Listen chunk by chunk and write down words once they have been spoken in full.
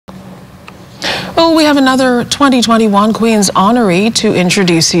Well, we have another 2021 Queen's honoree to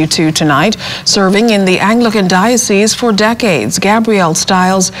introduce you to tonight. Serving in the Anglican Diocese for decades, Gabriel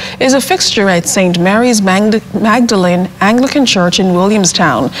Stiles is a fixture at St. Mary's Magdalene Anglican Church in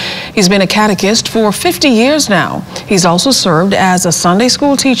Williamstown. He's been a catechist for 50 years now. He's also served as a Sunday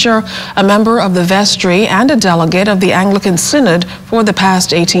school teacher, a member of the vestry, and a delegate of the Anglican Synod for the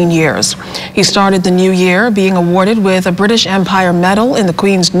past 18 years. He started the new year being awarded with a British Empire Medal in the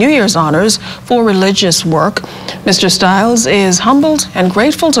Queen's New Year's Honours for religious work. Mr. Stiles is humbled and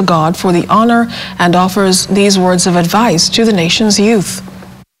grateful to God for the honour and offers these words of advice to the nation's youth.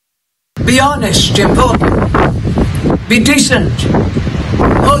 Be honest, important. Be decent.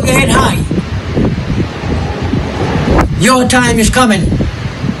 Hold your head high. Your time is coming. And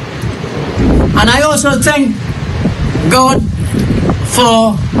I also thank God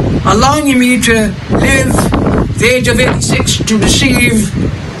for allowing me to live the age of 86 to receive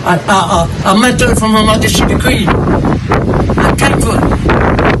a medal from Her Majesty the Queen. I'm thankful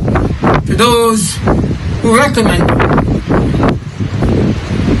to those who recommend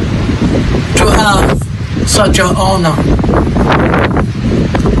to have such an honor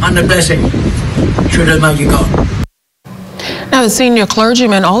and a blessing through the Almighty God. Now, the senior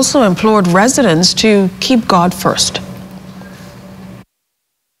clergyman also implored residents to keep God first.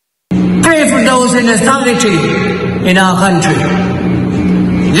 Pray for those in authority in our country.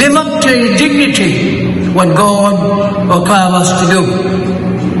 Live up to dignity, what God requires us to do.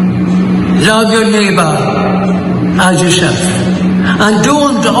 Love your neighbor as yourself, and do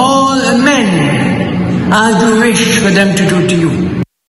unto all men as you wish for them to do to you.